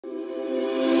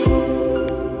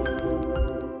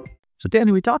So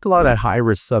Danny, we talked a lot about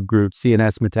high-risk subgroup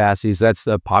CNS metastases. That's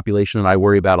a population that I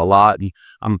worry about a lot.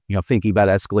 I'm thinking about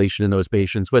escalation in those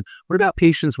patients. But what about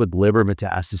patients with liver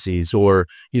metastases or,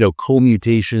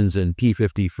 co-mutations in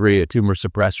P53, a tumor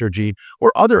suppressor gene,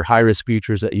 or other high-risk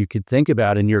features that you could think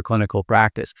about in your clinical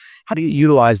practice? How do you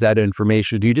utilize that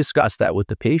information? Do you discuss that with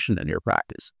the patient in your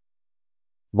practice?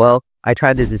 Well, I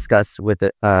try to discuss with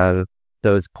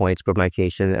those points with my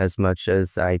patient as much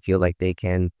as I feel like they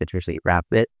can potentially wrap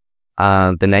it.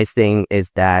 The nice thing is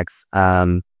that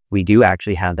we do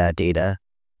actually have that data.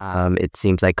 It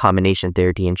seems like combination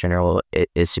therapy in general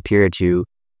is superior to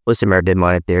osimertinib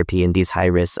monotherapy in these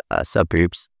high-risk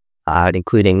subgroups,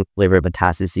 including liver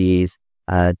metastases,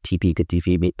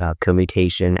 TP53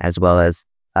 co-mutation, as well as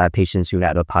patients who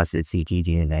have a positive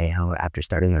ctDNA after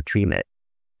starting their treatment.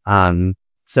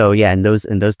 So yeah, in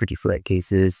those particular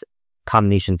cases,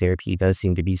 combination therapy does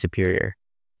seem to be superior.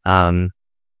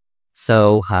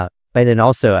 But then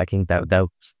also, I think that was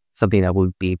something that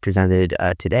would be presented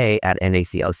today at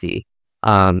NACLC,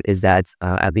 is that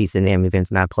at least in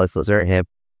Amivantamab plus Lazertinib,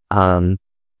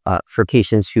 for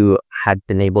patients who had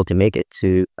been able to make it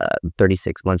to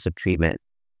 36 months of treatment,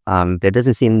 there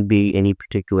doesn't seem to be any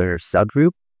particular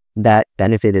subgroup that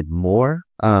benefited more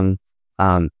on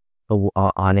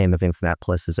Amivantamab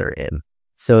plus Lazertinib.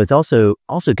 So it's also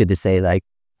good to say, like,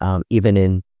 even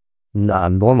in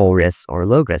normal risk or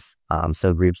low risk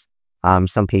subgroups,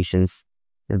 some patients,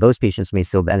 those patients may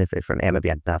still benefit from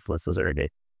Amivantamab plus Lazertinib.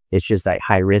 It's just that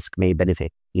high risk may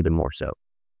benefit even more so.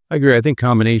 I agree. I think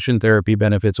combination therapy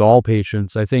benefits all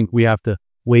patients. I think we have to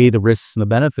weigh the risks and the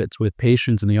benefits with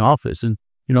patients in the office. And,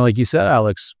 like you said,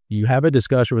 Alex, you have a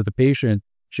discussion with the patient,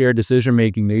 shared decision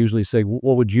making. They usually say,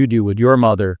 what would you do with your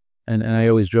mother? And I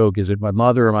always joke, is it my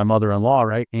mother or my mother-in-law,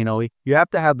 right? You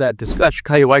have to have that discussion.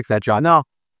 How you like that, John? No,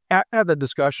 have that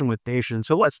discussion with patients.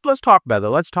 So let's talk about that.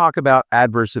 Let's talk about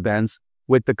adverse events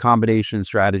with the combination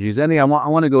strategies. Andy, I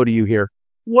want to go to you here.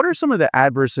 What are some of the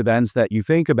adverse events that you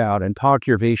think about and talk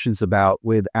to your patients about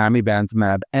with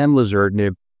Amivantamab and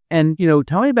Lazertinib? And,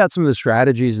 tell me about some of the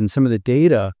strategies and some of the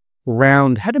data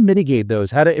around how to mitigate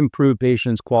those, how to improve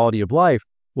patients' quality of life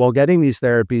while getting these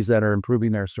therapies that are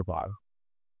improving their survival.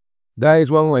 That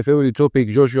is one of my favorite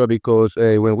topics, Joshua, because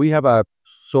when we have a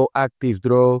so active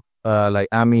drug like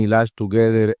Ami last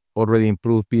together already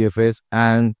improved PFS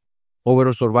and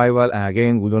overall survival, and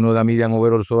again, we don't know the median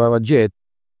overall survival yet,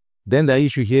 then the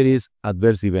issue here is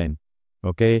adverse event,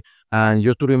 okay? And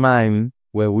just to remind,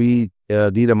 when we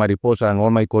did a Mariposa, and all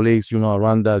my colleagues,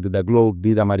 around the globe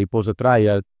did a Mariposa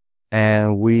trial,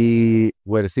 and we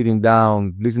were sitting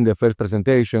down, listening to the first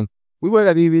presentation, we were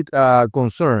a little bit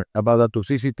concerned about the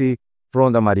toxicity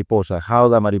from the Mariposa, how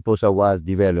the Mariposa was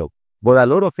developed. But a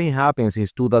lot of things happened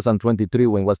since 2023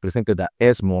 when it was presented at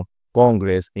ESMO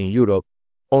Congress in Europe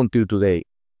until today.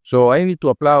 So I need to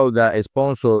applaud the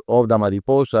sponsor of the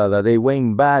Mariposa that they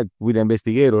went back with the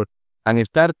investigator and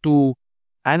start to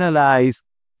analyze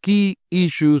key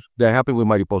issues that happen with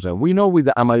Mariposa. We know with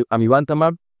the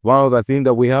Amivantamab, one of the things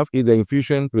that we have is the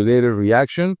infusion-related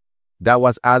reaction that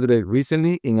was addressed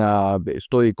recently in a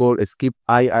study called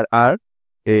SKIP-IRR.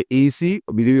 Easy,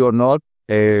 believe it or not,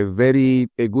 a very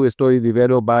good study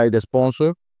developed by the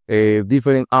sponsor,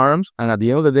 different arms, and at the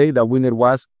end of the day, the winner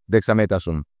was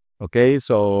dexamethasone. Okay,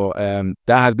 so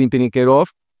that has been taken care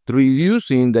of through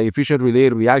reducing the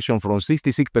infusion-related reaction from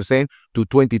 66% to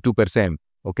 22%.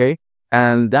 Okay,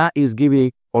 and that is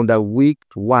giving on the week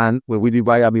 1 when we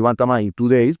divide Amivantamab in 2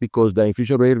 days because the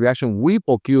infusion-related reaction will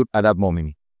occur at that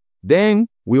moment. Then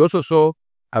we also saw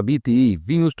a VTE,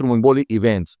 venous thromboembolic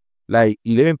events, like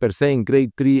 11%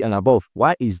 grade 3 and above.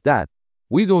 Why is that?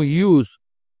 We don't use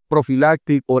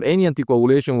prophylactic or any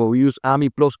anticoagulation when we use Ami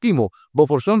plus chemo, but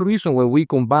for some reason when we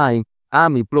combine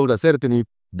Ami plus Lazertinib,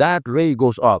 that rate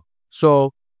goes up.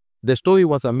 So the study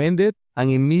was amended, and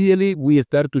immediately we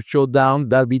started to shut down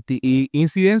that VTE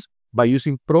incidence by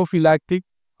using prophylactic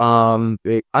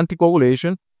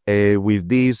anticoagulation with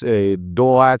these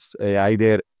DOACs,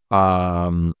 either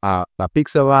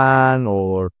apixaban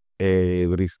or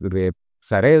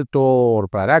Xarelto or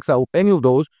Pradaxa, or any of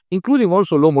those, including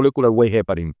also low molecular weight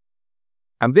heparin.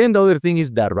 And then the other thing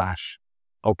is the rash.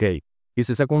 Okay, this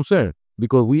is a concern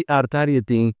because we are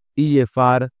targeting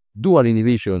EGFR dual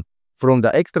inhibition from the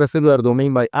extracellular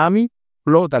domain by Ami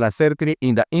plus the Lazertinib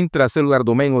in the intracellular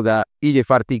domain of the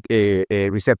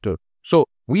EGFR receptor. So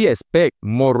we expect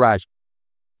more rash.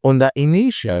 On the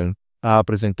initial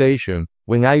presentation,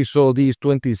 when I saw these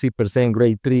 26%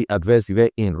 grade 3 adverse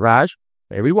event in rash,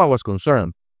 everyone was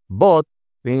concerned, but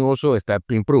things also started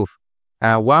to improve.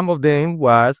 And one of them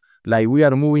was like we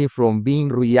are moving from being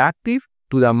reactive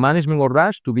to the management of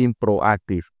rash to being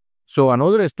proactive. So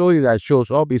another story that shows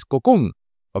up is Cocoon.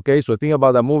 Okay, so think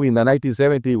about a movie in the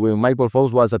 1970s when Michael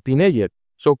Fox was a teenager.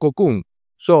 So Cocoon.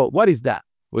 So what is that?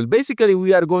 Well, basically,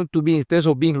 we are going to be, instead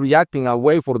of being reacting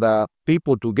away for the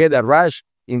people to get a rash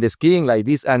in the skin like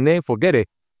this and then forget it,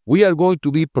 we are going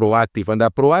to be proactive. And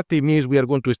that proactive means we are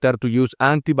going to start to use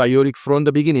antibiotics from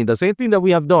the beginning. The same thing that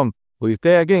we have done. We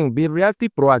stay again, be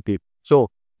reactive, proactive. So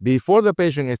before the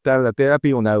patient starts the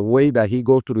therapy on the way that he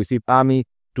goes to receive AMI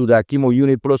to the chemo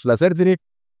unit plus Lazertinib,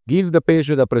 give the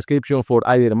patient a prescription for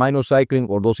either minocycline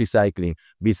or doxycycline.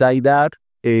 Beside that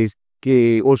is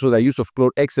also the use of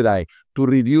chlorhexidine to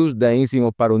reduce the incidence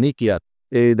of paronychia,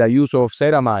 the use of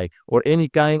ceramide or any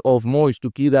kind of moist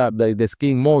to keep the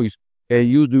skin moist.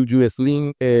 Use your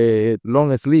sling,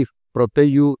 long sleeve,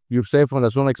 protect yourself from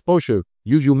the sun exposure.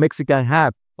 Use your Mexican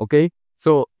hat, okay?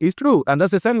 So it's true, and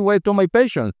that's exactly what I told my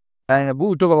patients. And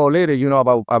we'll talk about later,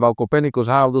 about Copernicus,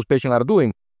 how those patients are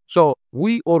doing. So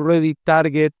we already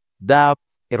target that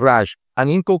rash. And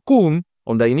in Cocoon,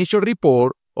 on the initial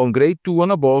report, on grade 2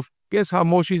 and above, guess how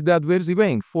much is the adverse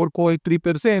event?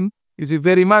 4.3% is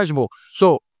very manageable.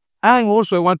 So, and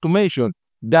also I want to mention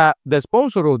that the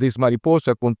sponsor of this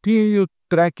Mariposa continued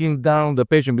tracking down the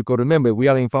patient because remember, we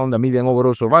haven't found the median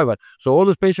overall survival. So all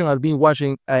those patients are being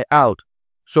washing out.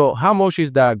 So how much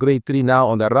is the grade 3 now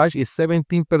on the rash? Is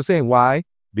 17%. Why?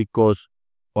 Because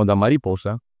on the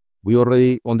Mariposa, we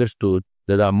already understood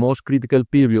that the most critical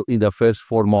period in the first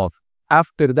 4 months.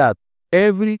 After that,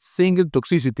 every single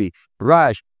toxicity,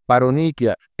 rash,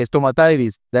 paronychia,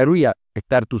 stomatitis, diarrhea,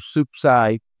 start to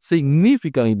subside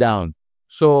significantly down.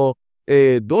 So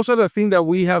those are the things that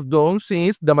we have done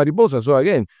since the Mariposa. So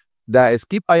again, the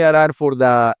skip IRR for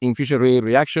the infusion-related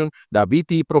reaction, the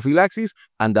BT prophylaxis,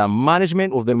 and the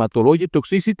management of dermatologic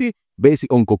toxicity based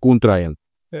on Cocoon trial.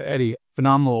 Eddie,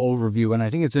 phenomenal overview. And I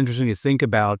think it's interesting to think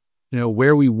about,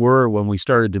 where we were when we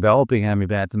started developing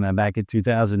Amivantamab back in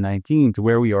 2019 to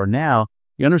where we are now.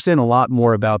 You understand a lot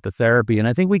more about the therapy. And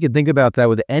I think we could think about that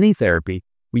with any therapy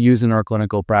we use in our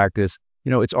clinical practice.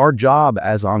 It's our job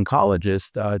as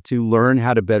oncologists to learn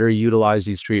how to better utilize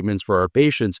these treatments for our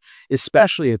patients,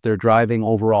 especially if they're driving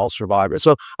overall survival.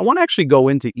 So I want to actually go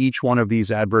into each one of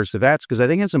these adverse events because I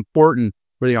think it's important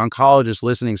for the oncologist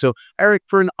listening. So Eric,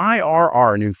 for an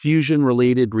IRR, an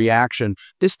infusion-related reaction,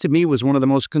 this to me was one of the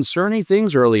most concerning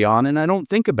things early on, and I don't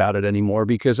think about it anymore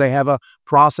because I have a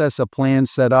process, a plan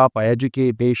set up, I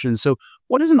educate patients. So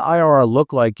what does an IRR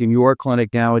look like in your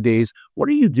clinic nowadays? What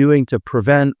are you doing to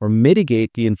prevent or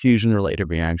mitigate the infusion-related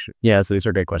reaction? Yeah, so these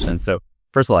are great questions. So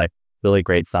first of all, really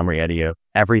great summary, Eddie, of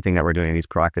everything that we're doing in these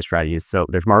proactive strategies. So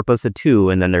there's Mariposa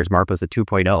 2 and then there's Mariposa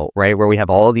 2.0, right? Where we have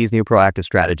all these new proactive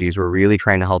strategies. We're really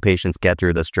trying to help patients get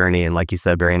through this journey. And like you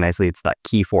said very nicely, it's that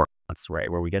key 4 months,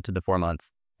 right? Where we get to the 4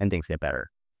 months and things get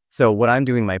better. So what I'm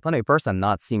doing in my clinic, first, I'm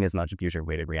not seeing as much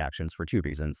infusion-related reactions for 2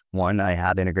 reasons. One, I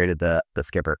had integrated the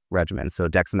skipper regimen. So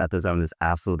dexamethasone is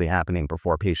absolutely happening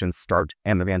before patients start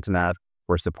Amivantamab.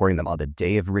 We're supporting them on the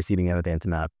day of receiving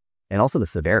Amivantamab. And also the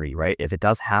severity, right? If it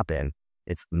does happen,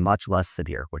 it's much less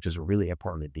severe, which is really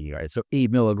important to be, right? So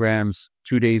 8 milligrams,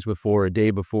 2 days before, a day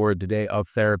before, the day of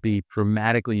therapy,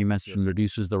 dramatically, you mentioned,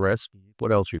 reduces the risk.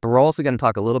 What else? We're also going to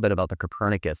talk a little bit about the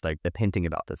Copernicus, like the hinting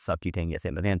about the subcutaneous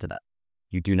Amivantamab.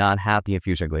 You do not have the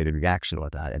infusion-related reaction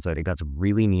with that. And so I think that's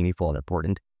really meaningful and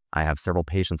important. I have several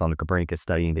patients on the Copernicus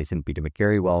study, and they seem to be doing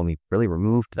very well, and we really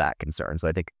removed that concern. So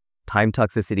I think time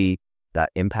toxicity, that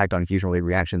impact on infusion-related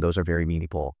reaction, those are very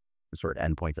meaningful sort of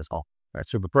endpoints as well. All right,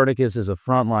 so Copernicus is a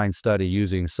frontline study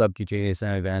using subcutaneous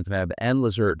Amivantamab and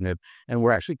Lazertinib, and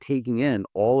we're actually taking in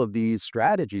all of these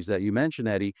strategies that you mentioned,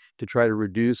 Eddie, to try to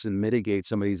reduce and mitigate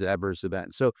some of these adverse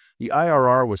events. So the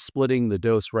IRR was splitting the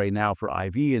dose right now for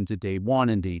IV into day 1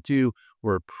 and day 2.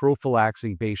 We're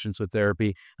prophylaxing patients with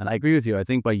therapy, and I agree with you. I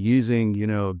think by using,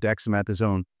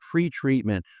 dexamethasone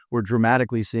pre-treatment, we're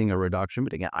dramatically seeing a reduction.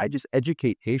 But again, I just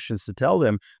educate patients to tell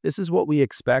them this is what we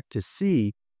expect to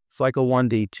see. Cycle 1,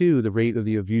 day 2, the rate of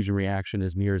the infusion reaction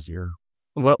is near 0.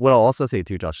 What I'll also say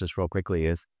too, Josh, just real quickly,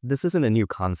 is this isn't a new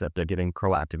concept of giving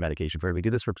proactive medication for. We do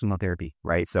this for chemotherapy,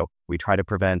 right? So we try to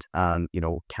prevent,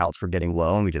 counts from getting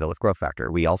low, and we do that with growth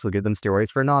factor. We also give them steroids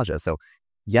for nausea. So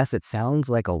yes, it sounds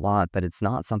like a lot, but it's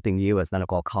not something new as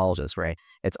medical oncologists, right?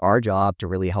 It's our job to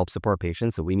really help support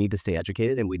patients. So we need to stay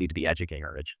educated, and we need to be educating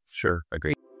our patients. Sure,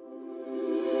 agree.